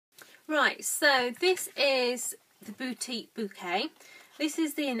Right, so this is the Boutique Bouquet. This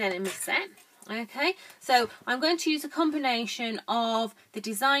is the anemone set. Okay, so I'm going to use a combination of the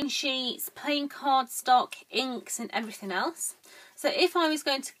design sheets, plain cardstock, inks and everything else. So if I was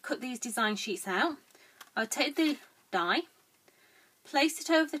going to cut these design sheets out, I would take the die, place it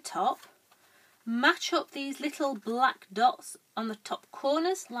over the top, match up these little black dots on the top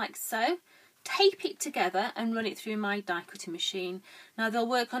corners like so, tape it together and run it through my die cutting machine. Now they'll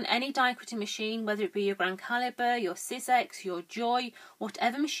work on any die cutting machine, whether it be your Grand Caliber, your Sizzix, your Joy,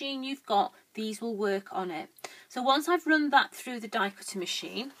 whatever machine you've got, these will work on it. So once I've run that through the die cutting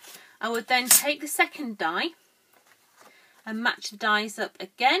machine, I would then take the second die and match the dies up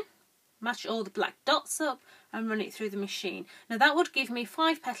again, match all the black dots up and run it through the machine. Now that would give me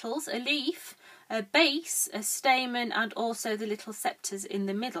 5 petals, a leaf, a base, a stamen and also the little sceptres in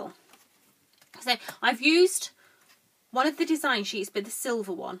the middle. So I've used one of the design sheets, but the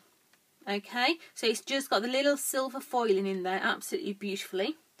silver one. Okay, so it's just got the little silver foiling in there absolutely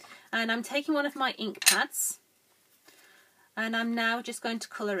beautifully. And I'm taking one of my ink pads and I'm now just going to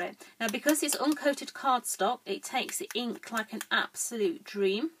colour it. Now because it's uncoated cardstock, it takes the ink like an absolute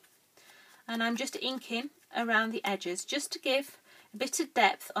dream. And I'm just inking around the edges just to give a bit of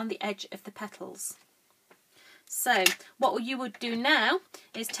depth on the edge of the petals. So what you would do now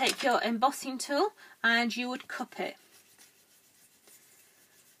is take your embossing tool and you would cup it.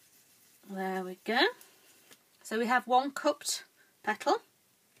 There we go. So we have one cupped petal.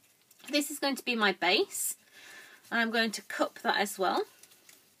 This is going to be my base. I'm going to cup that as well.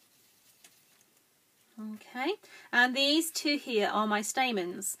 Okay, and these two here are my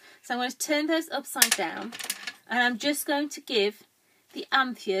stamens. So I'm going to turn those upside down and I'm just going to give the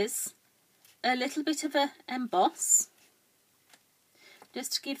anthers a little bit of a emboss,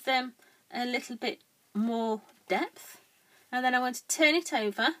 just to give them a little bit more depth. And then I'm going to turn it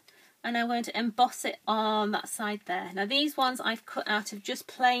over and I'm going to emboss it on that side there. Now these ones I've cut out of just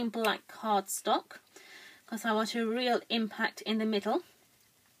plain black cardstock because I want a real impact in the middle.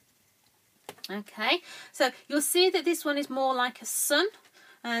 Okay, so you'll see that this one is more like a sun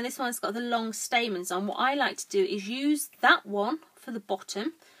and this one's got the long stamens on. What I like to do is use that one for the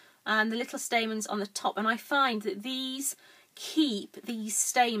bottom and the little stamens on the top, and I find that these keep these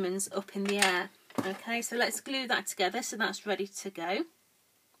stamens up in the air. Okay, so let's glue that together so that's ready to go.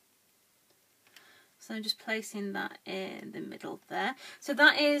 So I'm just placing that in the middle there. So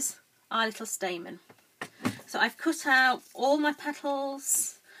that is our little stamen. So I've cut out all my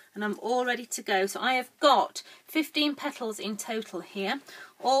petals and I'm all ready to go. So I have got 15 petals in total here,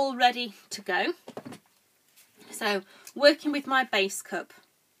 all ready to go. So working with my base cup,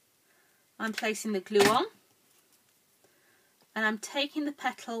 I'm placing the glue on and I'm taking the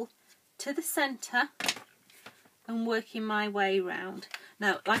petal to the centre and working my way round.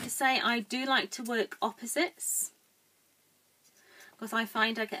 Now, like I say, I do like to work opposites because I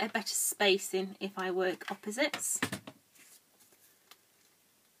find I get a better spacing if I work opposites.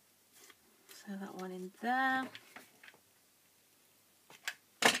 So that one in there.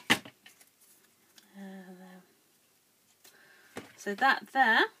 So that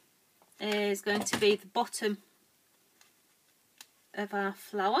there is going to be the bottom of our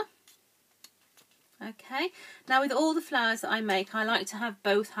flower. Okay, now with all the flowers that I make, I like to have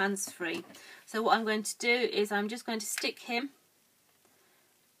both hands free. So what I'm going to do is I'm just going to stick him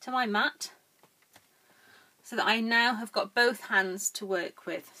to my mat so that I now have got both hands to work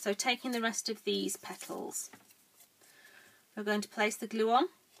with. So taking the rest of these petals, we're going to place the glue on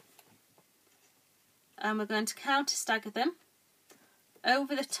and we're going to counter stagger them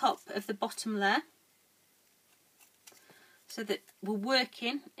over the top of the bottom layer so that we're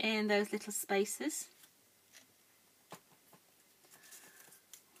working in those little spaces,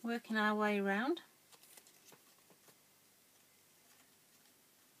 working our way around.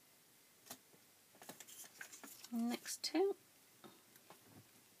 Next two.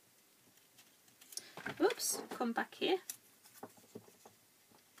 Oops, come back here.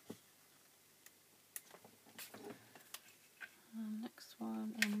 And next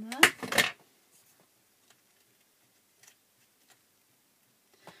one in there.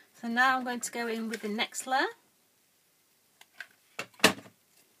 So now I'm going to go in with the next layer.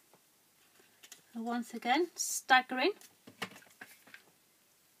 And once again, staggering.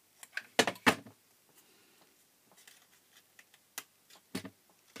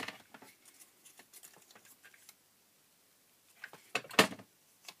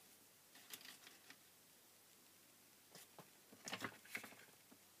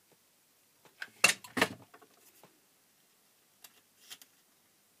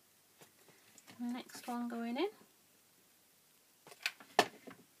 Next one going in.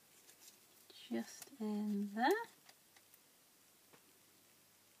 just in there.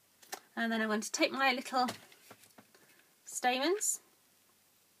 And then I'm going to take my little stamens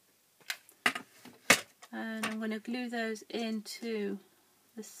and I'm going to glue those into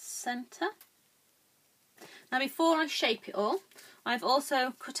the centre. Now before I shape it all, I've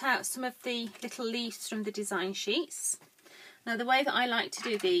also cut out some of the little leaves from the design sheets. Now the way that I like to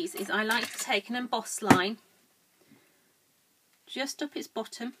do these is I like to take an embossed line just up its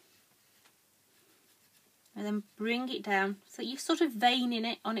bottom and then bring it down so you're sort of veining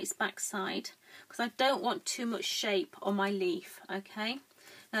it on its back side, because I don't want too much shape on my leaf. Okay,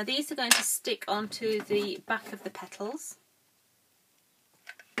 now these are going to stick onto the back of the petals.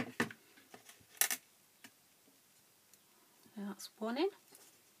 That's one in.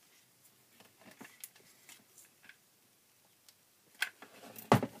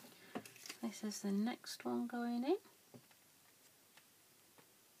 This is the next one going in.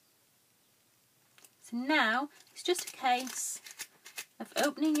 So now it's just a case of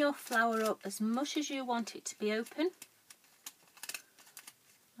opening your flower up as much as you want it to be open.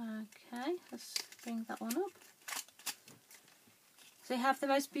 Okay, let's bring that one up. So you have the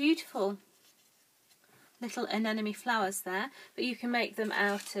most beautiful little anemone flowers there, but you can make them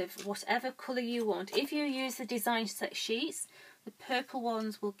out of whatever colour you want. If you use the design set sheets, the purple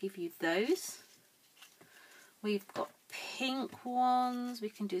ones will give you those. We've got pink ones, we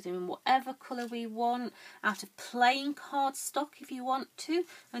can do them in whatever colour we want, out of plain cardstock if you want to,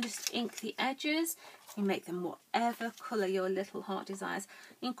 and just ink the edges. You make them whatever colour your little heart desires.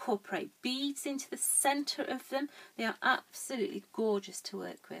 Incorporate beads into the centre of them. They are absolutely gorgeous to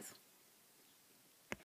work with.